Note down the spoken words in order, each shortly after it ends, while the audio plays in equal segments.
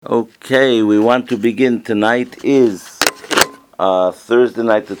Okay, we want to begin. Tonight is Thursday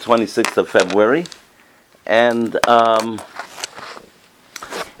night, the 26th of February. And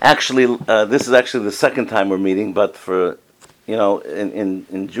this is actually the second time we're meeting, but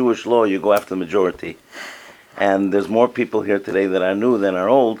in Jewish law, you go after the majority. And there's more people here today that are new than are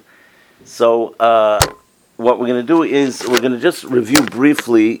old. So what we're going to do is we're going to just review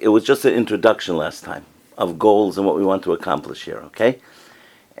briefly. It was just an introduction last time of goals and what we want to accomplish here, okay?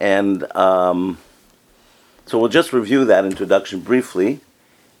 And so we'll just review that introduction briefly.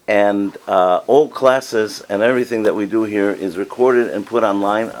 And all classes and everything that we do here is recorded and put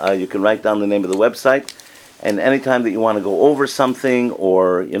online. You can write down the name of the website. And anytime that you want to go over something,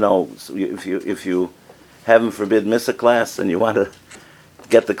 or if you heaven forbid miss a class and you want to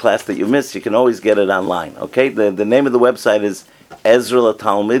get the class that you missed, you can always get it online. Okay, the name of the website is Ezra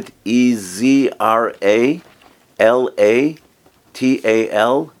LaTalmid,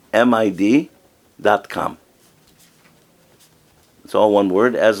 EzraLaTalmid.com. It's all one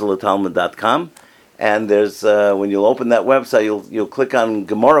word, EzraLaTalmid.com. And there's when you'll open that website, you'll click on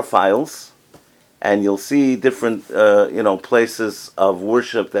Gemara files, and you'll see different places of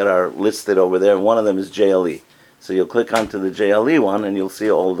worship that are listed over there. One of them is JLE. So you'll click onto the JLE one, and you'll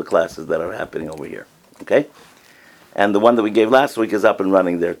see all the classes that are happening over here. Okay? And the one that we gave last week is up and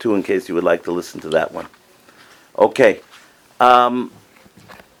running there too, in case you would like to listen to that one. Okay.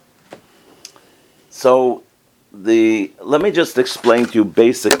 Let me just explain to you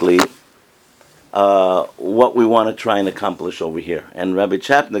basically what we want to try and accomplish over here. And Rabbi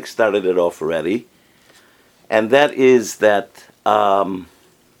Chapnik started it off already. And that is that I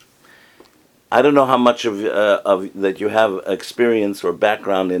don't know how much of that you have experience or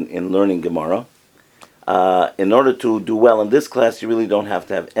background in learning Gemara. In order to do well in this class, you really don't have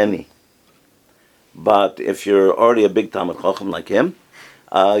to have any. But if you're already a big Talmid Chacham like him,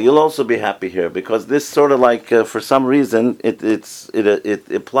 you'll also be happy here, because this sort of like, for some reason, it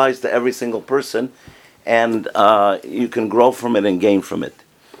applies to every single person, and you can grow from it and gain from it.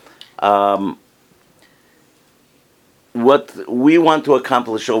 What we want to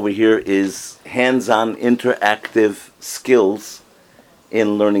accomplish over here is hands-on interactive skills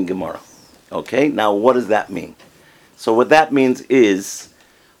in learning Gemara. Okay, now what does that mean? So what that means is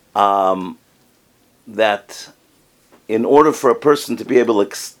that in order for a person to be able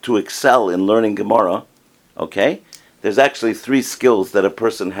to excel in learning Gemara, okay, there's actually 3 skills that a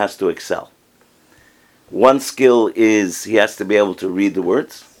person has to excel. One skill is he has to be able to read the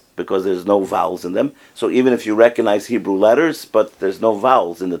words, because there's no vowels in them. So even if you recognize Hebrew letters, but there's no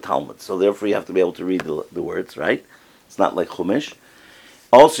vowels in the Talmud, so therefore you have to be able to read the words, right? It's not like Chumash.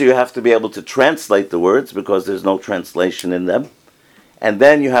 Also, you have to be able to translate the words, because there's no translation in them. And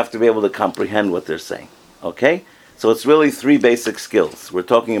then you have to be able to comprehend what they're saying, okay? So it's really 3 basic skills. We're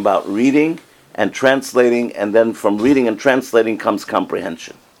talking about reading and translating, and then from reading and translating comes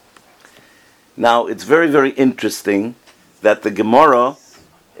comprehension. Now, it's very, very interesting that the Gemara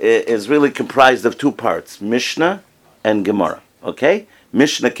is really comprised of 2 parts, Mishnah and Gemara, okay?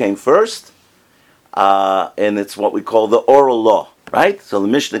 Mishnah came first, and it's what we call the oral law, right? So the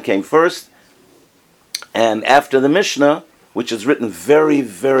Mishnah came first, and after the Mishnah, which is written very,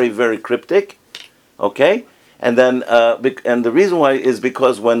 very, very cryptic, okay? And then, and the reason why is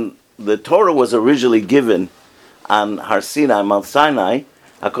because when the Torah was originally given on Har Sinai, Mount Sinai,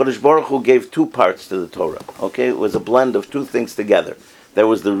 HaKadosh Baruch Hu gave 2 parts to the Torah, okay? It was a blend of 2 things together. There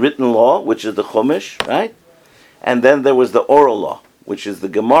was the written law, which is the Chumash, right? And then there was the oral law, which is the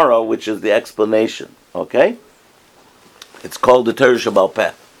Gemara, which is the explanation, okay? It's called the Torah Sheba'al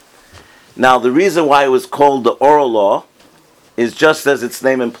Peh. Now, the reason why it was called the oral law is just as its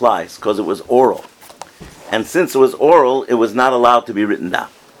name implies, because it was oral. And since it was oral, it was not allowed to be written down.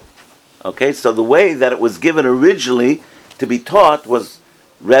 Okay, so the way that it was given originally to be taught was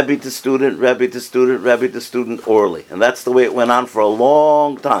Rebbe to student, Rebbe to student, Rebbe to student orally. And that's the way it went on for a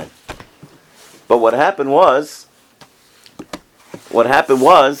long time. But what happened was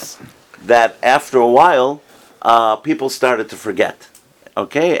that after a while, people started to forget.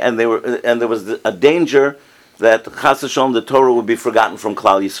 Okay, and there was a danger that Chas v'Shalom, the Torah would be forgotten from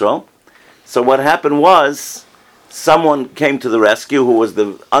Klal Yisrael. So what happened was, someone came to the rescue who was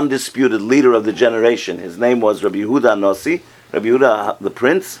the undisputed leader of the generation. His name was Rabbi Yehuda Nossi, Rabbi Yehuda the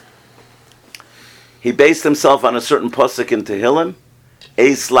Prince. He based himself on a certain pasuk in Tehillim,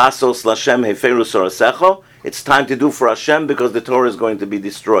 Eis lasos l'Hashem heferu sorasecho. It's time to do for Hashem, because the Torah is going to be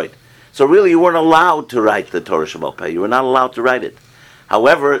destroyed. So really, you weren't allowed to write the Torah Sheba'al Peh. You were not allowed to write it.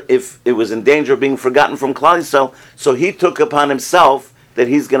 However, if it was in danger of being forgotten from Klal Yisrael, so he took upon himself that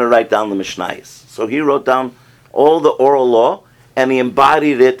he's going to write down the Mishnayos. So he wrote down all the oral law, and he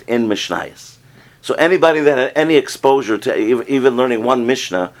embodied it in Mishnayos. So anybody that had any exposure to even learning one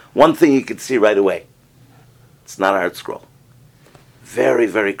Mishnah, one thing you could see right away. It's not Art Scroll. Very,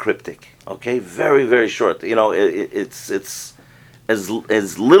 very cryptic. Okay, very, very short. It's as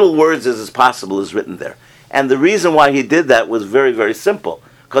little words as is possible is written there. And the reason why he did that was very, very simple,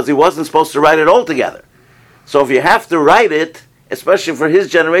 because he wasn't supposed to write it all together. So if you have to write it, especially for his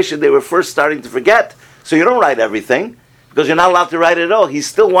generation, they were first starting to forget. So you don't write everything, because you're not allowed to write it at all. He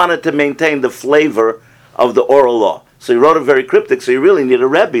still wanted to maintain the flavor of the oral law. So he wrote it very cryptic, so you really need a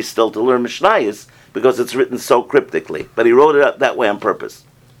Rebbe still to learn Mishnayos, because it's written so cryptically. But he wrote it that way on purpose.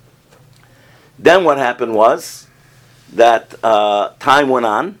 Then what happened was that time went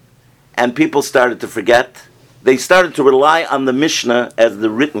on, and people started to forget. They started to rely on the Mishnah as the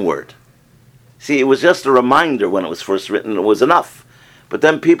written word. See, it was just a reminder when it was first written. It was enough. But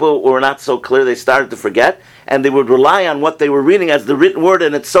then people were not so clear. They started to forget, and they would rely on what they were reading as the written word,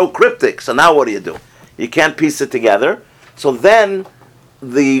 and it's so cryptic. So now what do? You can't piece it together. So then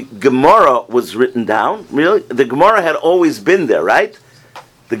the Gemara was written down. Really, the Gemara had always been there, right?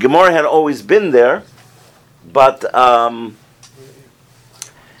 The Gemara had always been there, but the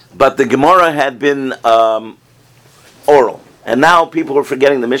Gemara had been oral, and now people were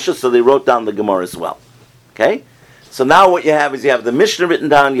forgetting the Mishnah, so they wrote down the Gemara as well. Okay, so now what you have is you have the Mishnah written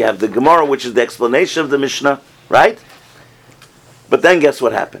down, you have the Gemara, which is the explanation of the Mishnah, right? But then guess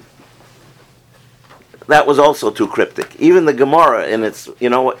what happened? That was also too cryptic. Even the Gemara, and it's,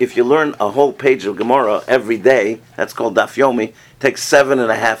 if you learn a whole page of Gemara every day, that's called Daf Yomi, takes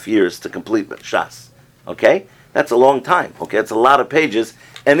 7.5 years to complete Shas. Okay? That's a long time. Okay? It's a lot of pages.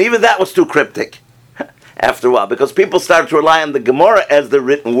 And even that was too cryptic after a while, because people started to rely on the Gemara as the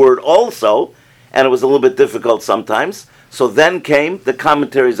written word also, and it was a little bit difficult sometimes. So then came the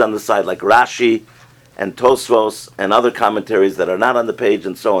commentaries on the side, like Rashi and Tosfos and other commentaries that are not on the page,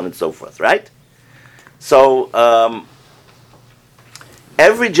 and so on and so forth, right? So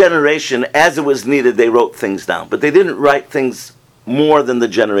every generation, as it was needed, they wrote things down. But they didn't write things more than the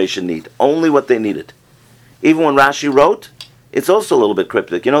generation need, only what they needed. Even when Rashi wrote, it's also a little bit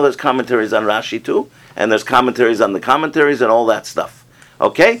cryptic. There's commentaries on Rashi too, and there's commentaries on the commentaries and all that stuff.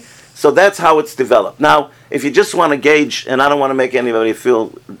 Okay? So that's how it's developed. Now, if you just want to gauge, and I don't want to make anybody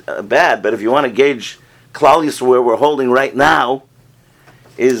feel bad, but if you want to gauge Klal Yisrael, where we're holding right now,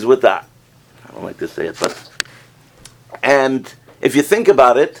 is with the, I don't like to say it, but, and if you think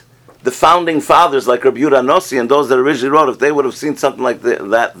about it, the founding fathers like Rabbi Yehuda Nossi and those that originally wrote, if they would have seen something like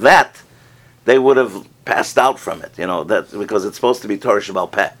that, they would have passed out from it, that because it's supposed to be Torah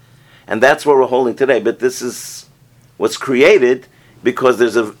Sheba'al Peh. And that's what we're holding today. But this is what's created because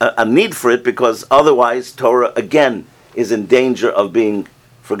there's a need for it, because otherwise Torah, again, is in danger of being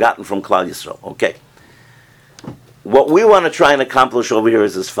forgotten from Klal Yisrael. Okay. What we want to try and accomplish over here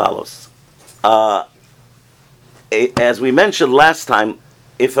is as follows. As we mentioned last time,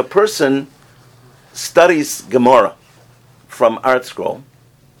 if a person studies Gemara from Art Scroll,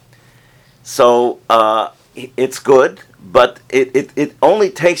 so it's good, but it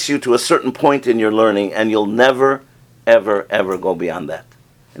only takes you to a certain point in your learning, and you'll never, ever, ever go beyond that.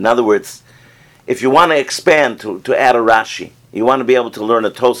 In other words, if you want to expand to add a Rashi, you want to be able to learn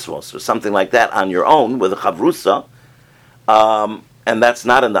a Tosfos or something like that on your own with a Chavrusa, and that's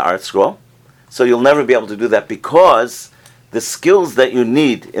not in the Art Scroll, so you'll never be able to do that, because the skills that you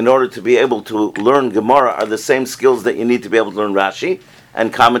need in order to be able to learn Gemara are the same skills that you need to be able to learn Rashi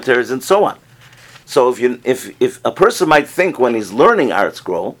and commentaries and so on. So if a person might think when he's learning Art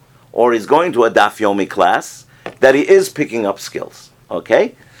Scroll or he's going to a Daf Yomi class that he is picking up skills,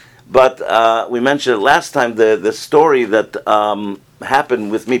 okay? But we mentioned it last time, the story that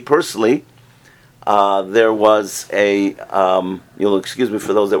happened with me personally. There was you'll excuse me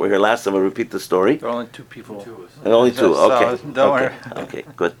for those that were here last time, I'll repeat the story. There are only two people. And only two, okay. So, don't worry. Okay,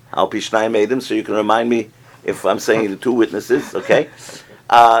 good. Al Pishnai made him, so you can remind me if I'm saying the two witnesses, okay?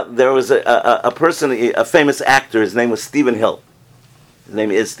 There was a person, a famous actor, his name was Stephen Hill. His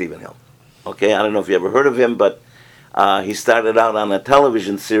name is Stephen Hill. Okay, I don't know if you ever heard of him, but he started out on a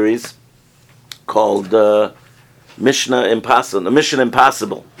television series called Mission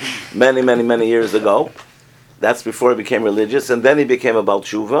Impossible, many, many, many years ago. That's before he became religious, and then he became a Baal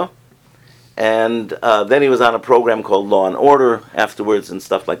Tshuva, and then he was on a program called Law and Order afterwards and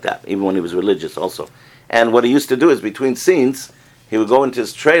stuff like that, even when he was religious also. And what he used to do is, between scenes, he would go into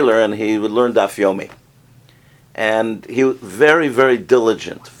his trailer and he would learn Daf Yomi. And he was very, very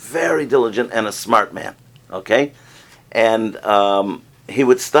diligent and a smart man, okay? And he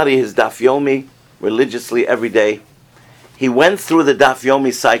would study his Daf Yomi religiously every day. He went through the Daf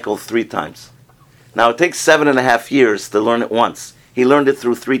Yomi cycle 3 times. Now, it takes 7.5 years to learn it once. He learned it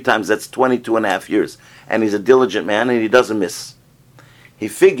through 3 times. That's 22.5 years. And he's a diligent man, and he doesn't miss. He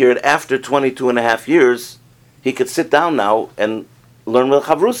figured after 22.5 years, he could sit down now and learn with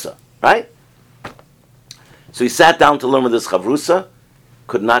Chavrusa, right? So he sat down to learn with his Chavrusa,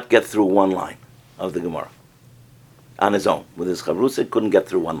 could not get through one line of the Gemara. On his own. With his Chavrusa, he couldn't get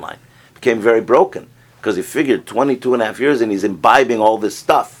through one line. Became very broken, because he figured 22.5 years and he's imbibing all this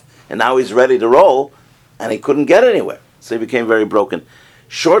stuff, and now he's ready to roll, and he couldn't get anywhere. So he became very broken.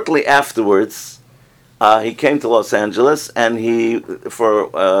 Shortly afterwards, he came to Los Angeles, and he, for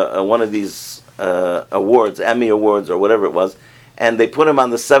one of these awards, Emmy Awards or whatever it was, and they put him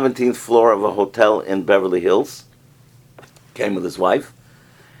on the 17th floor of a hotel in Beverly Hills. Came with his wife,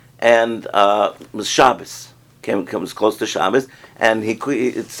 and it was Shabbos. Comes close to Shabbos, and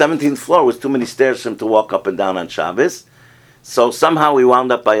 17th floor was too many stairs for him to walk up and down on Shabbos. So somehow he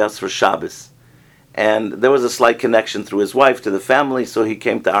wound up by us for Shabbos. And there was a slight connection through his wife to the family, so he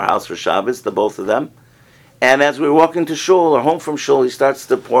came to our house for Shabbos, the both of them. And as we were walking to shul or home from shul, he starts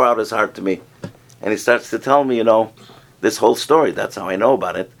to pour out his heart to me. And he starts to tell me, this whole story. That's how I know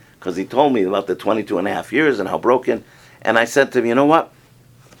about it, because he told me about the 22.5 years and how broken. And I said to him, you know what?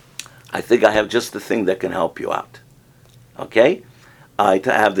 I think I have just the thing that can help you out. Okay? I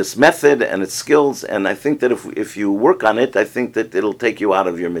have this method and its skills, and I think that if you work on it, I think that it'll take you out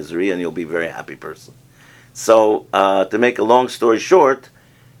of your misery and you'll be a very happy person. So, to make a long story short,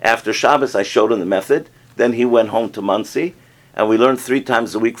 after Shabbos I showed him the method. Then he went home to Muncie, and we learned 3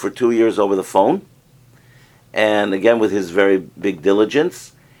 times a week for 2 years over the phone. And again, with his very big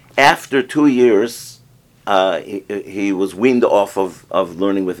diligence. After 2 years, he was weaned off of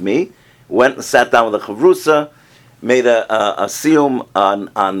learning with me. Went and sat down with a chavrusa, made a siyum on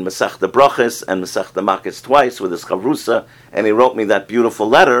Masechta Brachos and Masechta Makos twice with his chavrusa, and he wrote me that beautiful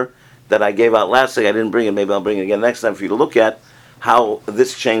letter that I gave out last week. I didn't bring it. Maybe I'll bring it again next time for you to look at how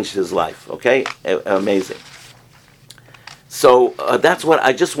this changed his life. Okay? Amazing. So that's what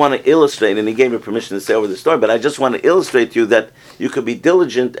I just want to illustrate, and he gave me permission to say over the story, but I just want to illustrate to you that you could be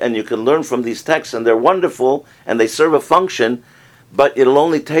diligent and you can learn from these texts, and they're wonderful, and they serve a function, but it'll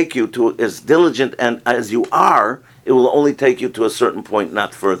only take you to, as diligent and as you are, it will only take you to a certain point,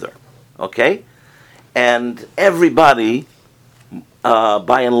 not further. Okay? And everybody,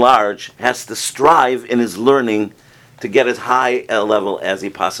 by and large, has to strive in his learning to get as high a level as he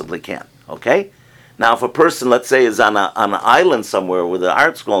possibly can. Okay? Now, if a person, let's say, is on an island somewhere with an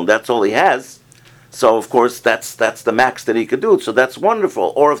art school, and that's all he has, so of course that's the max that he could do. So that's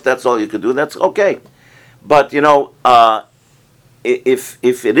wonderful. Or if that's all you could do, that's okay. But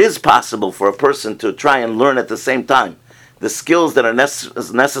if it is possible for a person to try and learn at the same time the skills that are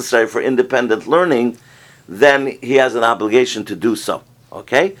necessary for independent learning, then he has an obligation to do so.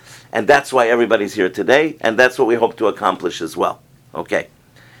 Okay? And that's why everybody's here today, and that's what we hope to accomplish as well. Okay?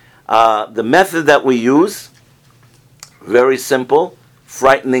 The method that we use, very simple,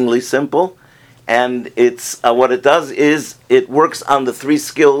 frighteningly simple, and it's what it does is it works on the 3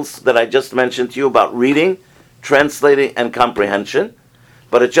 skills that I just mentioned to you about reading, translating, and comprehension,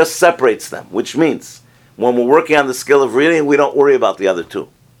 but it just separates them, which means when we're working on the skill of reading, we don't worry about the other 2.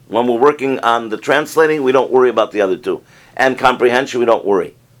 When we're working on the translating, we don't worry about the other 2. And comprehension, we don't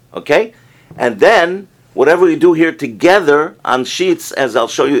worry. Okay? And then, whatever we do here together on sheets, as I'll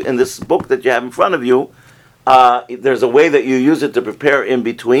show you in this book that you have in front of you, there's a way that you use it to prepare in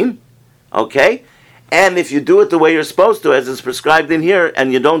between. Okay? And if you do it the way you're supposed to, as is prescribed in here,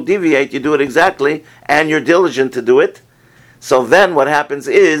 and you don't deviate, you do it exactly, and you're diligent to do it, so then what happens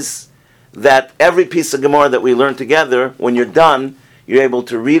is that every piece of Gemara that we learn together, when you're done, you're able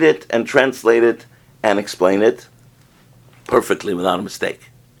to read it and translate it and explain it perfectly without a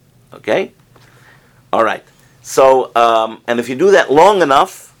mistake. Okay? All right. So, and if you do that long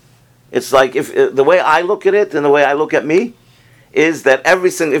enough, it's like if the way I look at it and the way I look at me is that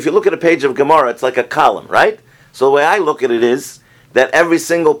if you look at a page of Gemara, it's like a column, right? So the way I look at it is that every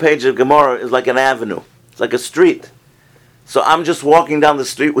single page of Gemara is like an avenue. It's like a street. So I'm just walking down the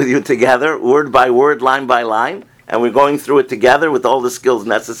street with you together, word by word, line by line, and we're going through it together with all the skills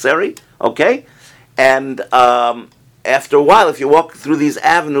necessary, okay? And after a while, if you walk through these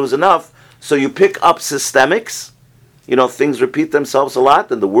avenues enough, so you pick up systemics, things repeat themselves a lot,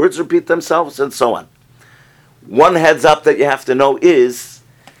 and the words repeat themselves, and so on. One heads up that you have to know is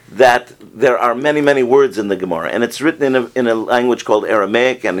that there are many, many words in the Gemara, and it's written in a language called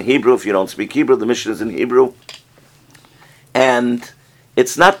Aramaic and Hebrew. If you don't speak Hebrew, the Mishnah is in Hebrew. And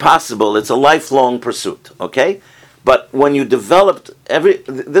it's not possible, it's a lifelong pursuit, okay? But when you developed I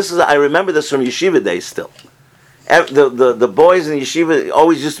remember this from yeshiva days still. The boys in yeshiva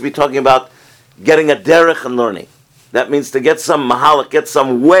always used to be talking about getting a derech in learning. That means to get some mahalach, get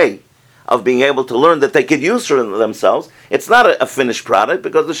some way of being able to learn that they could use for themselves. It's not a finished product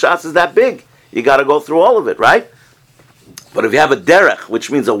because the shas is that big. You got to go through all of it, right? But if you have a derech, which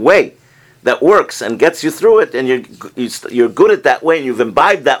means a way that works and gets you through it, and you're good at that way, and you've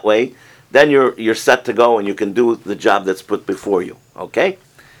imbibed that way, then you're set to go and you can do the job that's put before you. Okay?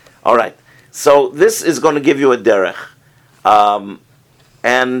 All right. So this is going to give you a derech.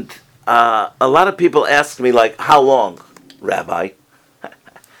 And a lot of people ask me, like, how long, Rabbi?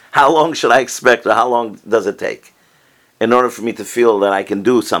 How long should I expect, or how long does it take in order for me to feel that I can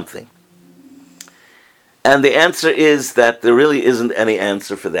do something? And the answer is that there really isn't any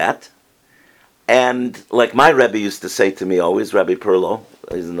answer for that. And like my Rebbe used to say to me always, Rabbi Perlo,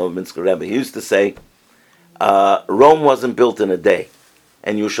 he's a Novominsker Rebbe, he used to say, Rome wasn't built in a day,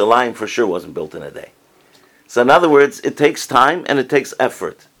 and Yerushalayim for sure wasn't built in a day. So in other words, it takes time and it takes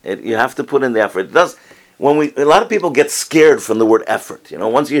effort. You have to put in the effort. It does. A lot of people get scared from the word effort. You know,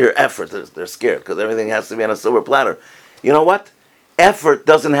 once you hear effort, they're scared because everything has to be on a silver platter. You know what? Effort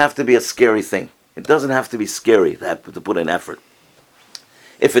doesn't have to be a scary thing. It doesn't have to be scary to put in effort.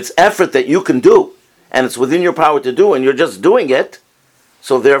 If it's effort that you can do, and it's within your power to do, and you're just doing it,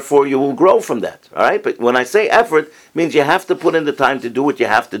 so therefore you will grow from that. All right? But when I say effort, it means you have to put in the time to do what you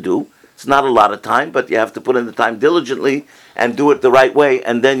have to do. It's not a lot of time, but you have to put in the time diligently and do it the right way,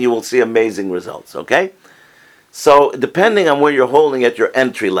 and then you will see amazing results. Okay? So depending on where you're holding at your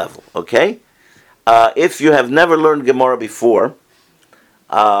entry level, okay? If you have never learned Gemara before,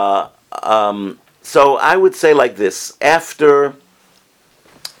 so I would say like this.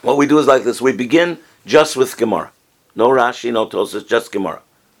 What we do is like this. We begin just with Gemara. No Rashi, no Tosas, just Gemara.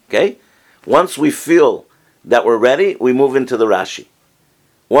 Okay? Once we feel that we're ready, we move into the Rashi.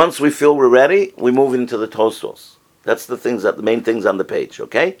 Once we feel we're ready, we move into the Tosfos. That's the main things on the page,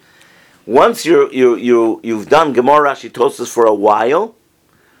 okay? Once you've done Gemara, Rashi, Tosfos for a while,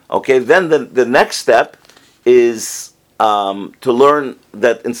 okay, then the next step is to learn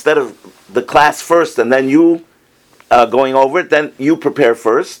that instead of the class first and then you going over it, then you prepare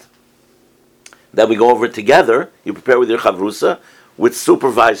first. Then we go over it together. You prepare with your chavrusa, with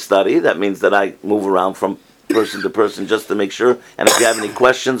supervised study. That means that I move around from person to person just to make sure. And if you have any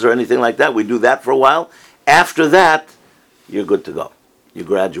questions or anything like that, we do that for a while. After that, you're good to go. You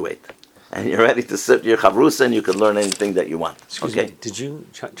graduate. And you're ready to sit your chavrusa and you can learn anything that you want. Excuse me, did you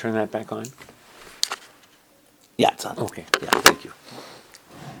turn that back on? Yeah, it's on. Okay. Yeah, thank you.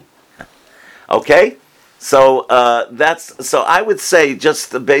 Okay, so so I would say,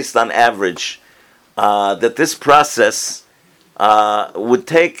 just based on average, that this process would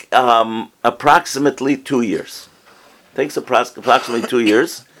take approximately 2 years. It takes approximately 2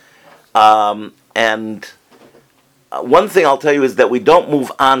 years. And one thing I'll tell you is that we don't move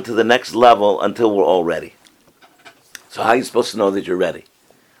on to the next level until we're all ready. So how are you supposed to know that you're ready?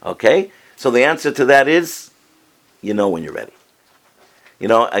 Okay? So the answer to that is, you know when you're ready. You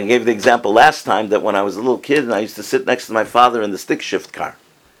know, I gave the example last time that when I was a little kid and I used to sit next to my father in the stick shift car.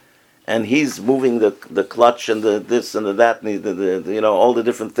 And he's moving the clutch and the this and the that, and the all the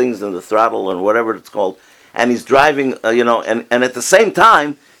different things and the throttle and whatever it's called. And he's driving, and at the same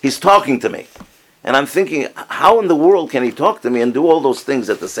time, he's talking to me. And I'm thinking, how in the world can he talk to me and do all those things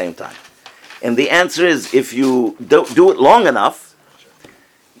at the same time? And the answer is, if you don't do it long enough,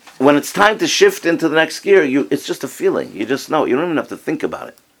 when it's time to shift into the next gear, it's just a feeling. You just know. You don't even have to think about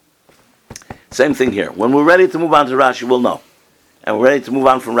it. Same thing here. When we're ready to move on to Rashi, we'll know. And we're ready to move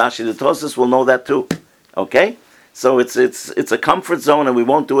on from Rashi to Tosfos, we'll know that too. Okay? So it's a comfort zone, and we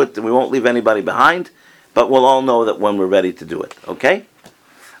won't do it, and we won't leave anybody behind, but we'll all know that when we're ready to do it. Okay?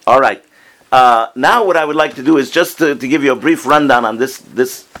 All right. Now what I would like to do is just to give you a brief rundown on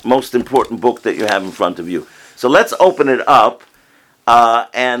this most important book that you have in front of you. So let's open it up.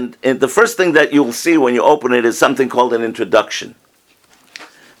 And the first thing that you'll see when you open it is something called an introduction.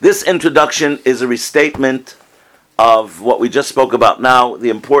 This introduction is a restatement of what we just spoke about now, the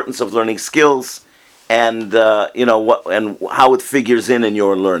importance of learning skills, and what and how it figures in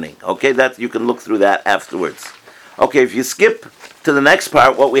your learning. Okay, that you can look through that afterwards. Okay, if you skip to the next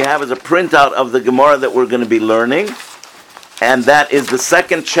part, what we have is a printout of the Gemara that we're going to be learning, and that is the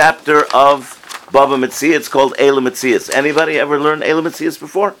second chapter of Bava Metzia. It's called Eila Metzias. Anybody ever learned Eila Metzias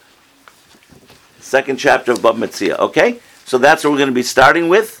before? Second chapter of Bava Metzia. Okay, so that's what we're going to be starting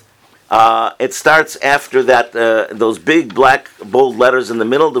with. It starts after that, those big black bold letters in the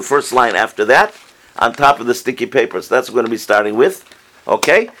middle, the first line after that, on top of the sticky paper. So that's what we're going to be starting with.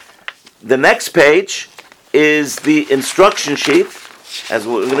 Okay? The next page is the instruction sheet, as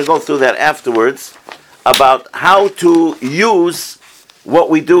we're going to go through that afterwards, about how to use what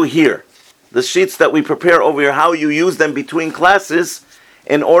we do here. the sheets that we prepare over here, how you use them between classes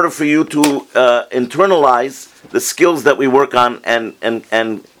in order for you to internalize the skills that we work on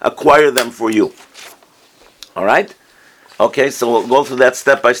and acquire them for you. All right? Okay, so we'll go through that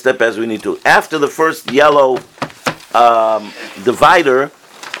step by step as we need to. After the first yellow divider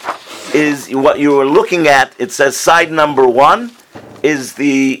is what you are looking at. It says side number 1 is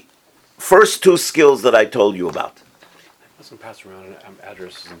the first 2 skills that I told you about. I'm going to pass around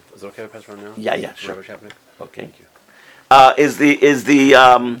addresses. Is it okay to pass around now? Yeah, sure. What's happening? Okay. Thank you.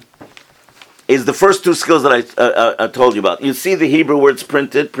 Is the first 2 skills that I told you about. You see the Hebrew words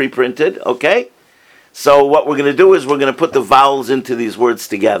printed, pre-printed, okay? So what we're going to do is we're going to put the vowels into these words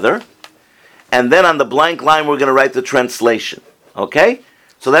together, and then on the blank line we're going to write the translation, okay?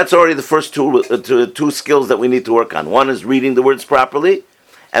 So that's already the first 2 skills that we need to work on. One is reading the words properly,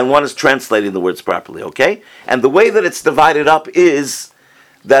 and one is translating the words properly, okay? And the way that it's divided up is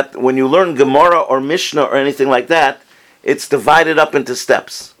that when you learn Gemara or Mishnah or anything like that, it's divided up into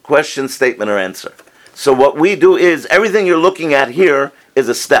steps: question, statement, or answer. So what we do is, everything you're looking at here is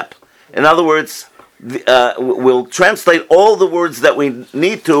a step. In other words, we'll translate all the words that we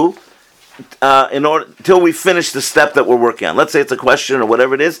need to in order till we finish the step that we're working on. Let's say it's a question or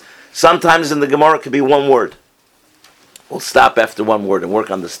whatever it is. Sometimes in the Gemara it could be 1 word. We'll stop after 1 word and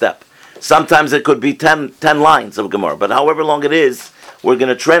work on the step. Sometimes it could be 10 lines of Gemara. But however long it is, we're going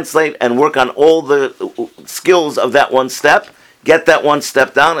to translate and work on all the skills of that 1 step, get that 1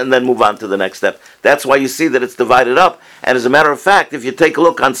 step down, and then move on to the next step. That's why you see that it's divided up. And as a matter of fact, if you take a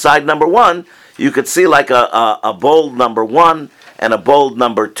look on side number 1, you could see like a bold number 1 and a bold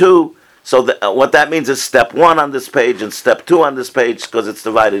number 2. So what that means is step 1 on this page and step 2 on this page, because it's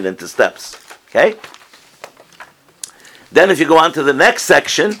divided into steps. Okay? Then if you go on to the next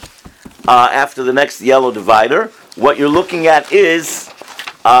section, after the next yellow divider, what you're looking at is,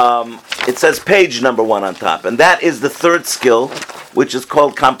 it says page number 1 on top. And that is the 3rd skill, which is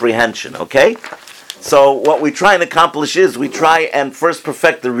called comprehension. Okay? So what we try and accomplish is, we try and first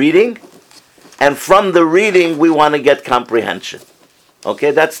perfect the reading, and from the reading we want to get comprehension.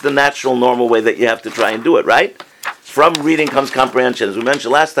 Okay, that's the natural, normal way that you have to try and do it, right? From reading comes comprehension. As we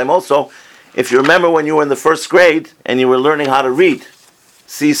mentioned last time also, if you remember when you were in the 1st grade and you were learning how to read,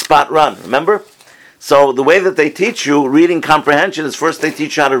 see, spot, run, remember? So the way that they teach you reading comprehension is, first they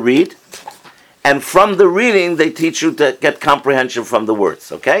teach you how to read, and from the reading they teach you to get comprehension from the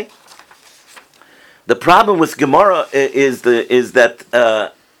words, okay? The problem with Gemara is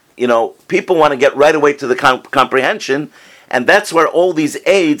that people want to get right away to the comprehension, and that's where all these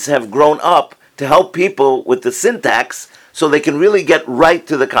aids have grown up to help people with the syntax so they can really get right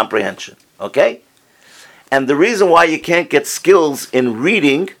to the comprehension, okay? And the reason why you can't get skills in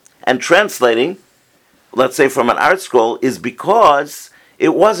reading and translating, let's say from an art scroll, is because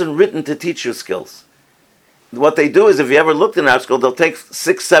it wasn't written to teach you skills. What they do is, if you ever looked in an art scroll, they'll take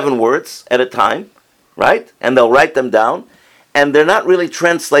 6, 7 words at a time, right? And they'll write them down, and they're not really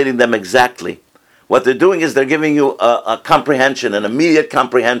translating them exactly. What they're doing is they're giving you a comprehension, an immediate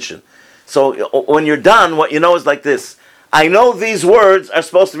comprehension. So when you're done, what you know is like this: I know these words are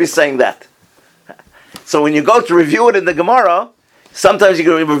supposed to be saying that. So when you go to review it in the Gemara, sometimes you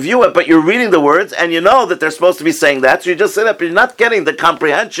can review it, but you're reading the words, and you know that they're supposed to be saying that, so you just sit up, you're not getting the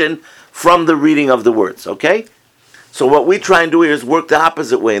comprehension from the reading of the words, okay? So what we try and do here is work the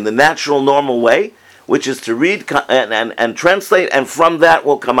opposite way, in the natural, normal way, which is to read and translate, and from that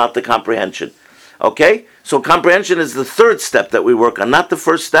will come out the comprehension. Okay? So comprehension is the 3rd step that we work on, not the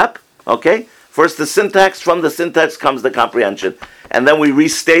 1st step. Okay? First the syntax, from the syntax comes the comprehension. And then we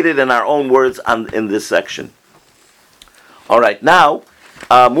restate it in our own words in this section. Alright, now,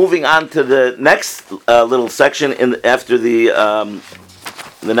 moving on to the next little section after the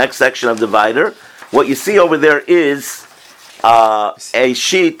next section of divider. What you see over there is a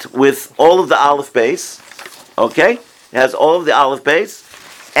sheet with all of the aleph base. Okay? It has all of the aleph base.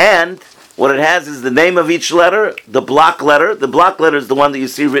 And what it has is the name of each letter, the block letter. The block letter is the one that you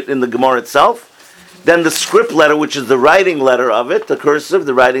see written in the Gemara itself. Then the script letter, which is the writing letter of it, the cursive,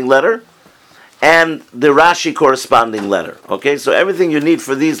 the writing letter, and the Rashi corresponding letter. Okay, so everything you need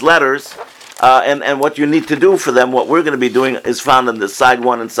for these letters, and what you need to do for them, what we're going to be doing, is found on the side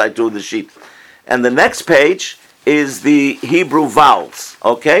 1 and side 2 of the sheet. And the next page is the Hebrew vowels,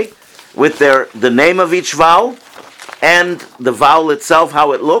 okay, with the name of each vowel, and the vowel itself,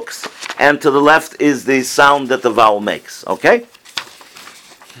 how it looks, and to the left is the sound that the vowel makes, okay?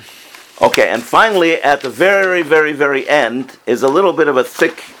 Okay, and finally, at the very, very, very end, is a little bit of a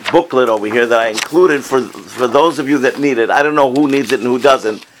thick booklet over here that I included for those of you that need it. I don't know who needs it and who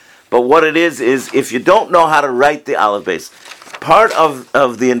doesn't, but what it is if you don't know how to write the aleph base, part of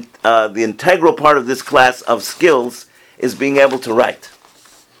the integral part of this class of skills is being able to write,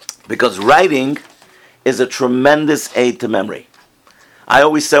 because writing is a tremendous aid to memory. I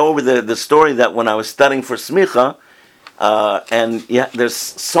always say over the story that when I was studying for smicha, and there's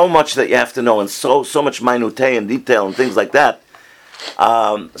so much that you have to know, and so much minutiae and detail and things like that.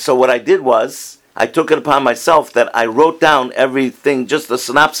 So what I did was, I took it upon myself that I wrote down everything, just a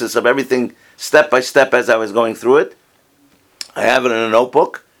synopsis of everything, step by step as I was going through it. I have it in a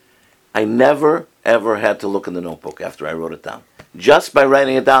notebook. I never, ever had to look in the notebook after I wrote it down. Just by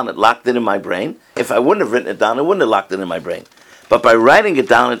writing it down, it locked it in my brain. If I wouldn't have written it down, it wouldn't have locked it in my brain. But by writing it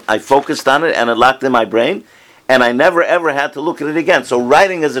down, I focused on it, and it locked in my brain, and I never, ever had to look at it again. So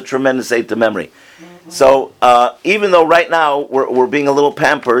writing is a tremendous aid to memory. So even though right now we're being a little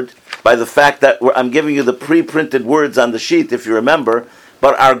pampered by the fact that I'm giving you the pre-printed words on the sheet, if you remember,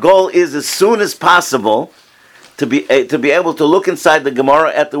 but our goal is as soon as possible to be able to look inside the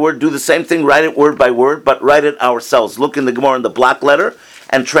Gemara at the word, do the same thing, write it word by word, but write it ourselves. Look in the Gemara in the block letter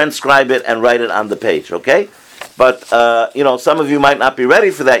and transcribe it and write it on the page, okay? But, some of you might not be ready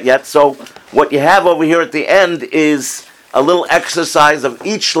for that yet, so what you have over here at the end is a little exercise of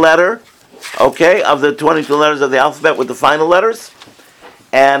each letter, okay, of the 22 letters of the alphabet with the final letters.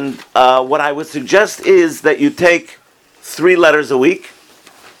 And what I would suggest is that you take 3 letters a week.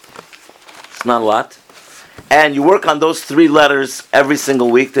 It's not a lot. And you work on those 3 letters every single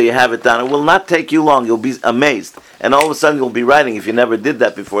week till you have it done. It will not take you long. You'll be amazed. And all of a sudden you'll be writing. If you never did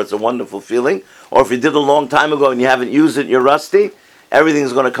that before, it's a wonderful feeling. Or if you did a long time ago and you haven't used it, you're rusty,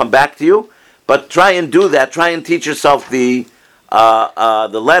 everything's going to come back to you. But try and do that. Try and teach yourself the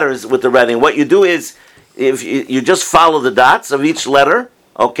letters with the writing. What you do is, if you just follow the dots of each letter,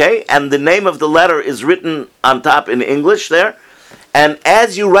 okay, and the name of the letter is written on top in English there, and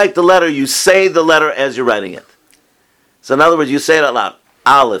as you write the letter, you say the letter as you're writing it. So in other words, you say it out loud.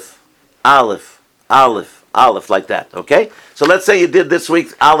 Aleph, Aleph, Aleph, Aleph, like that, okay? So let's say you did this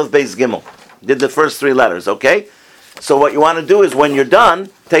week Aleph, Beis, Gimel. Did the first 3 letters, okay? So what you want to do is when you're done,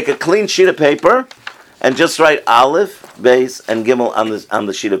 take a clean sheet of paper and just write Aleph, Beis, and Gimel on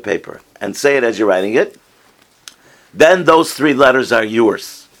the sheet of paper. And say it as you're writing it. Then those 3 letters are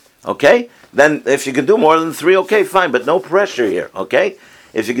yours, okay? Then if you can do more than 3, okay, fine, but no pressure here, okay?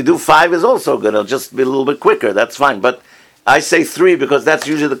 If you can do 5 is also good. It'll just be a little bit quicker, that's fine. But I say 3 because that's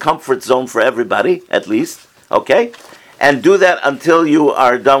usually the comfort zone for everybody, at least, okay? And do that until you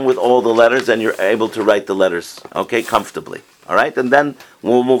are done with all the letters and you're able to write the letters, okay, comfortably, all right? And then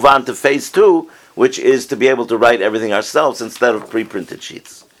we'll move on to phase 2, which is to be able to write everything ourselves instead of pre-printed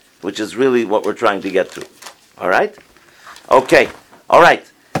sheets, which is really what we're trying to get to, all right? Okay, all right.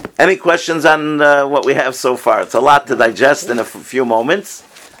 Any questions on what we have so far? It's a lot to digest in a few moments,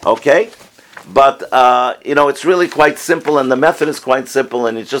 okay? But, it's really quite simple, and the method is quite simple,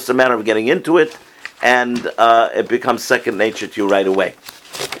 and it's just a matter of getting into it, and it becomes second nature to you right away.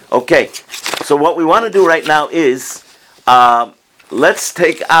 Okay, so what we want to do right now is, let's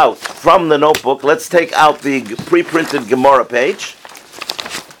take out from the notebook, let's take out the pre-printed Gemara page.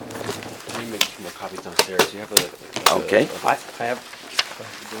 Let me make some more copies downstairs. You have Okay. I have.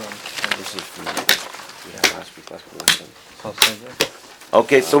 This is from we had last lesson.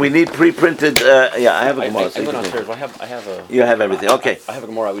 Okay, so we need pre-printed. I have a Gemara. I went downstairs. I have a. You have everything. Okay. I have a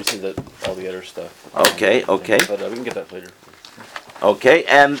Gemara. We just need all the other stuff. Okay. But we can get that later. Okay,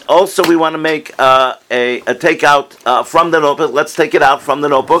 and also we want to make a takeout from the notebook. Let's take it out from the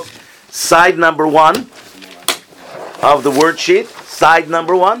notebook. Side number 1 of the word sheet. Side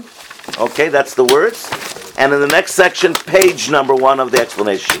number 1. Okay, that's the words. And in the next section, page number 1 of the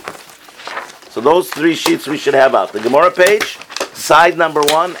explanation sheet. So those 3 sheets we should have out. The Gemara page, side number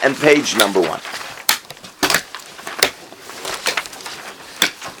 1, and page number 1.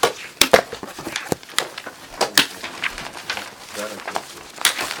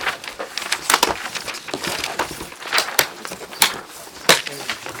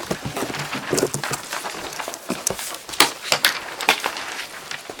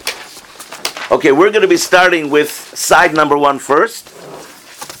 Okay, we're going to be starting with side number 1 first.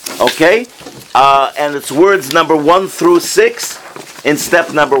 Okay? And it's words number 1 through 6 in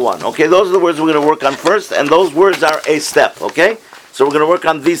step number 1. Okay, those are the words we're going to work on first, and those words are a step. Okay? So we're going to work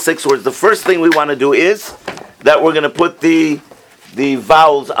on these 6 words. The first thing we want to do is that we're going to put the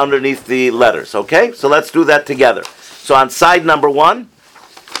vowels underneath the letters. Okay? So let's do that together. So on side number 1,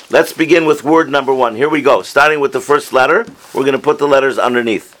 let's begin with word number 1. Here we go. Starting with the first letter, we're going to put the letters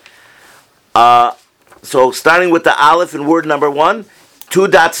underneath. So starting with the Aleph in word number 1, 2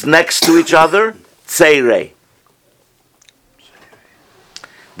 dots next to each other, Tseirei.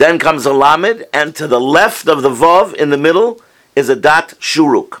 Then comes a Lamed, and to the left of the Vav in the middle is a dat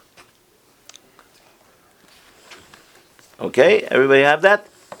shuruk. Okay, everybody have that?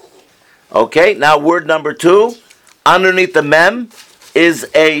 Okay, now word number 2. Underneath the mem is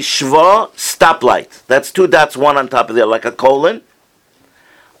a shva stoplight. That's 2 dots, one on top of the other, like a colon.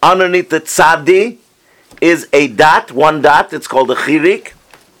 Underneath the tzadi is a dot, 1 dot. It's called a chirik.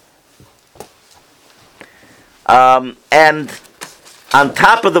 And on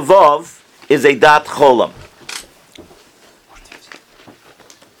top of the vav is a dot cholam.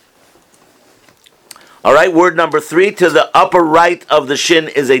 All right, word number 3, to the upper right of the shin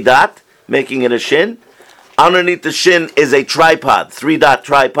is a dot, making it a shin. Underneath the shin is a tripod, 3-dot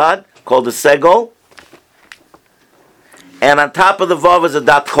tripod, called a segol. And on top of the vav is a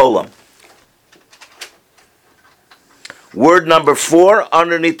dot cholam. Word number 4,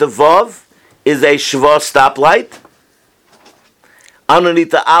 underneath the vav is a shva stoplight. Underneath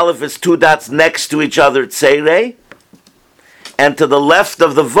the aleph is 2 dots next to each other, tseirei. And to the left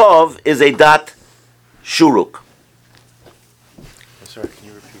of the vav is a dot shuruk. Sorry, can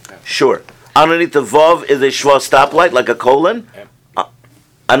you repeat that? Sure. Underneath the vav is a shva stoplight, like a colon.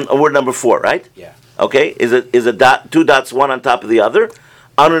 And word number 4, right? Yeah. Okay. Is a dot, 2 dots, one on top of the other.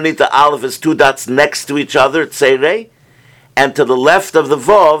 Underneath the aleph is 2 dots next to each other, tseirei. And to the left of the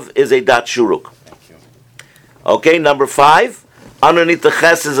vav is a dot shuruk. Thank you. Okay. Number 5. Underneath the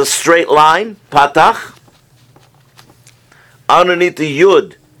ches is a straight line, patach. Underneath the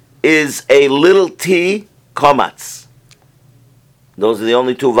yud is a little t, komatz. Those are the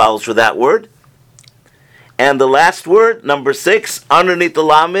only 2 vowels for that word. And the last word, number 6, underneath the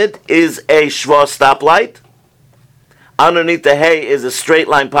lamed is a shva stoplight. Underneath the hey is a straight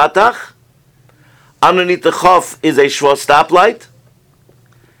line patach. Underneath the chof is a shva stoplight.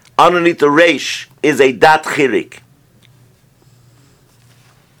 Underneath the reish is a dat chirik.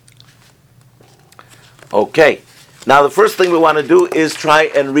 Okay. Now, the first thing we want to do is try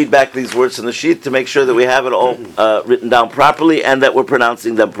and read back these words in the sheet to make sure that we have it all written down properly and that we're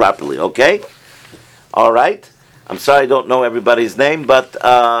pronouncing them properly, okay? All right. I'm sorry I don't know everybody's name, but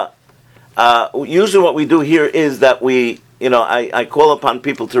usually what we do here is that I call upon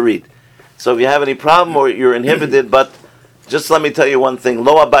people to read. So if you have any problem or you're inhibited, but just let me tell you one thing,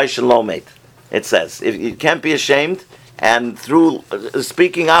 lo abaysh and lo mate, it says. If you can't be ashamed, and through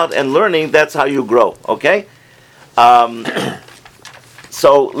speaking out and learning, that's how you grow, okay?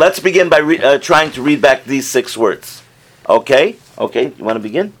 So let's begin by trying to read back these 6 words. Okay? Okay, you want to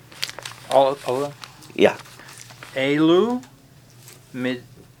begin? All of them? Yeah. Elu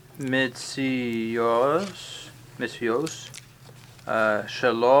mitzios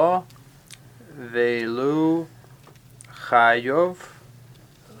shelo velu chayov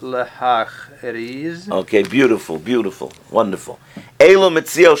lehachriz. Okay, beautiful, beautiful, wonderful. Elu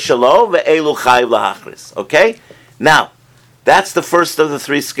mitzios shelo ve'elu chayav lehachriz. Okay? Now, that's the first of the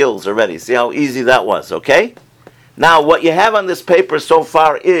 3 skills already. See how easy that was, okay? Now, what you have on this paper so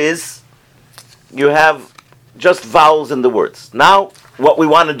far is you have just vowels in the words. Now, what we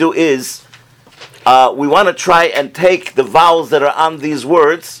want to do is we want to try and take the vowels that are on these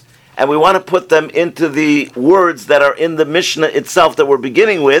words and we want to put them into the words that are in the Mishnah itself that we're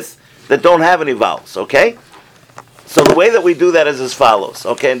beginning with that don't have any vowels, okay? So the way that we do that is as follows,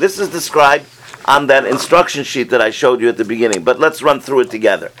 okay? And this is described on that instruction sheet that I showed you at the beginning, but let's run through it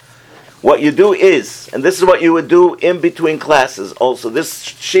together. What you do is, and this is what you would do in between classes also, this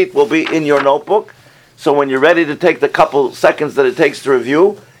sheet will be in your notebook, so when you're ready to take the couple seconds that it takes to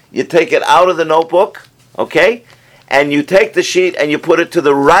review, you take it out of the notebook, okay, and you take the sheet and you put it to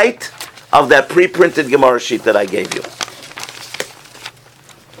the right of that pre-printed Gemara sheet that I gave you.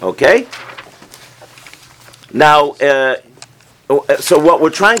 Okay? Now, so what we're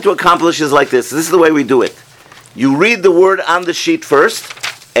trying to accomplish is like this. This is the way we do it. You read the word on the sheet first,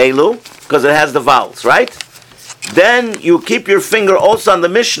 Elu, because it has the vowels, right? Then you keep your finger also on the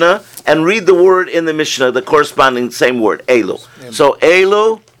Mishnah and read the word in the Mishnah, the corresponding same word, Elu. So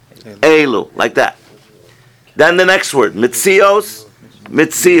Elu, Elu, like that. Then the next word, Mitzios,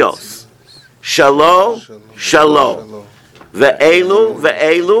 Mitzios. Shalo, Shalo. Ve'elu,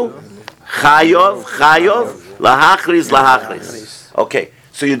 Ve'elu. Chayov, Chayov. Lahachriz, Lahachriz. Okay,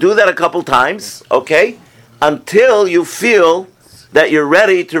 so you do that a couple times, okay, until you feel that you're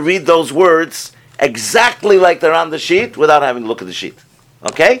ready to read those words exactly like they're on the sheet without having to look at the sheet.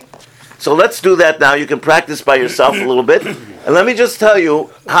 Okay? So let's do that now. You can practice by yourself a little bit. And let me just tell you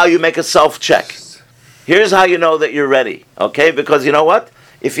how you make a self-check. Here's how you know that you're ready. Okay? Because you know what?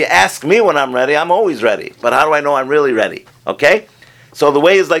 If you ask me when I'm ready, I'm always ready. But how do I know I'm really ready? Okay? So the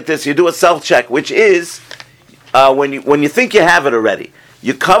way is like this. You do a self-check, which is when you think you have it already,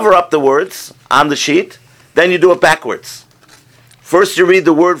 you cover up the words on the sheet, then you do it backwards. First you read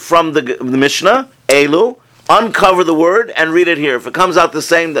the word from the Mishnah, Elu, uncover the word and read it here. If it comes out the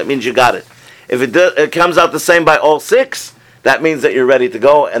same, that means you got it. If it comes out the same by all 6, that means that you're ready to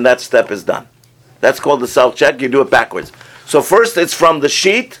go and that step is done. That's called the self-check. You do it backwards. So first it's from the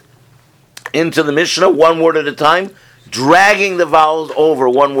sheet into the Mishnah, one word at a time, dragging the vowels over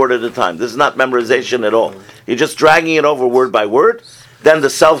one word at a time. This is not memorization at all. You're just dragging it over word by word. Then the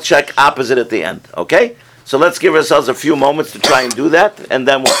self-check opposite at the end. Okay? So let's give ourselves a few moments to try and do that, and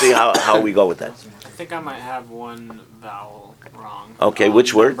then we'll see how we go with that. I think I might have one vowel wrong. Okay,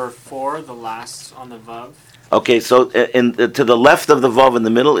 which word? Number 4, the last on the vav. Okay, so to the left of the vav in the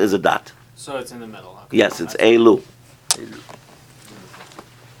middle is a dot. So it's in the middle. Okay. Yes, it's Elu.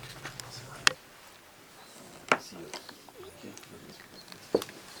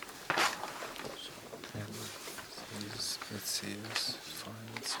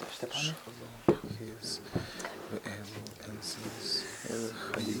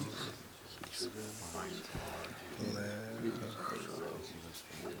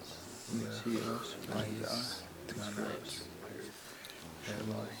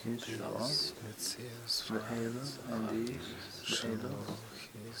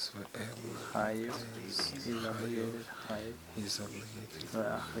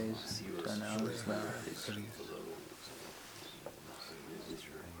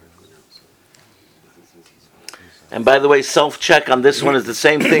 And by the way, self-check on this one is the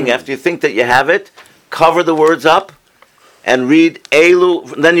same thing. After you think that you have it, cover the words up and read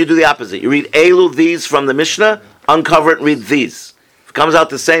Elu. Then you do the opposite. You read Elu, these from the Mishnah, uncover it and read these. If it comes out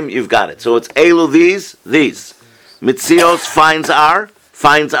the same, you've got it. So it's Elu, these. Mitzios finds are.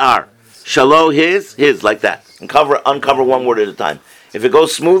 Shalo, his, like that. And uncover one word at a time. If it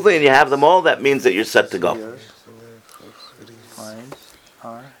goes smoothly and you have them all, that means that you're set to go.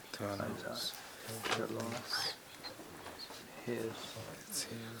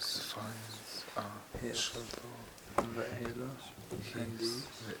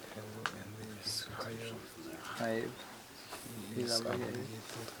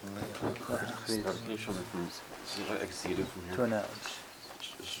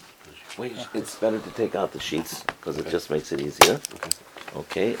 Wait, it's better to take out the sheets because it just makes it easier.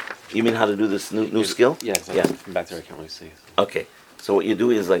 Okay. You mean how to do this new skill? Yes. Yeah. From back there, I can't really see. Okay. So what you do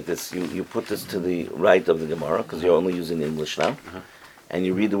is like this. You put this to the right of the Gemara because you're only using English now. And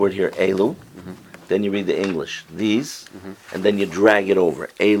you read the word here, Elu. Then you read the English, these. And then you drag it over,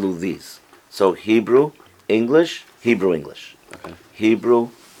 Elu, these. So Hebrew, English, Hebrew, English. Okay.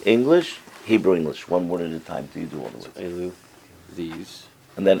 Hebrew, English, Hebrew, English. One word at a time till you do all the words. Elu, these.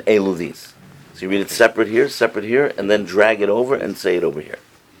 And then Elu, these. So you read it separate here, and then drag it over and say it over here.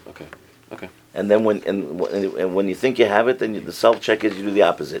 Okay. And then when you think you have it, then the self-check is you do the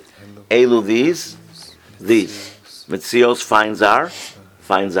opposite. Elu, these. Mitzios finds are.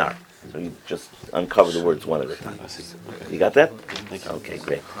 So you just uncover the words one at a time. I see. Okay. You got that? Thank you. Okay,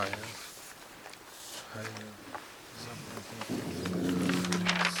 great.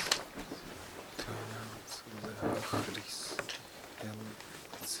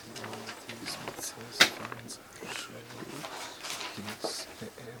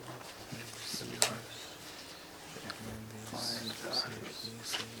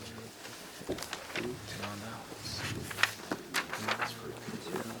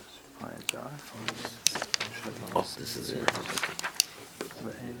 Oh, this is it.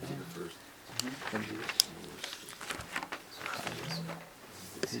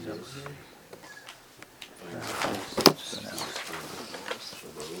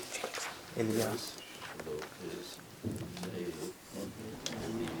 Elias.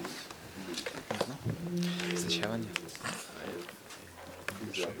 Сначала нет.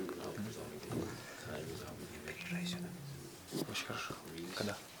 Очень хорошо.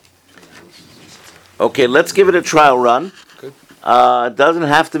 Когда? Okay, let's give it a trial run. Good. It doesn't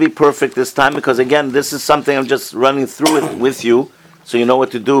have to be perfect this time because, again, this is something I'm just running through it with you so you know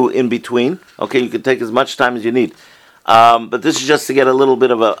what to do in between. Okay, you can take as much time as you need. But this is just to get a little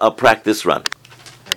bit of a practice run.